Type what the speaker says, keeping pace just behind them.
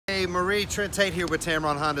Marie, Trent Tate here with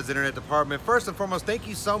Tameron Honda's Internet Department. First and foremost, thank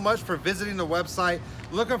you so much for visiting the website,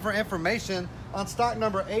 looking for information on stock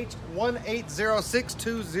number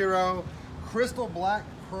H180620 Crystal Black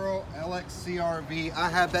Pearl LX CRV. I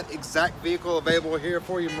have that exact vehicle available here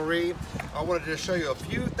for you, Marie. I wanted to show you a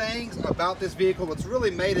few things about this vehicle. What's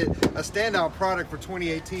really made it a standout product for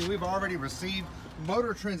 2018. We've already received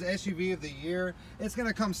Motor Trend's SUV of the year. It's going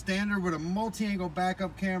to come standard with a multi-angle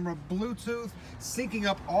backup camera, Bluetooth, syncing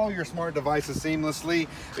up all your smart devices seamlessly.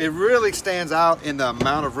 It really stands out in the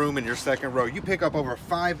amount of room in your second row. You pick up over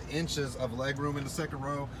 5 inches of leg room in the second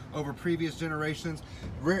row over previous generations.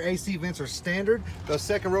 Rear AC vents are standard. The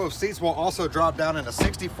second row of seats will also drop down in a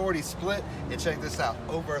 60-40 split. And check this out,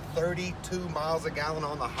 over 32 miles a gallon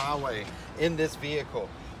on the highway in this vehicle.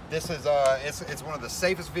 This is it's one of the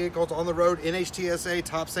safest vehicles on the road, NHTSA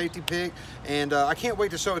top safety pick, and I can't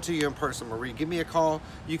wait to show it to you in person, Marie. Give me a call.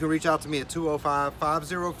 You can reach out to me at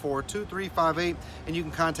 205-504-2358, and you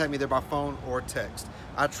can contact me there by phone or text.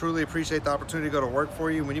 I truly appreciate the opportunity to go to work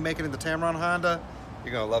for you. When you make it into Tameron Honda,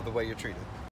 you're gonna love the way you're treated.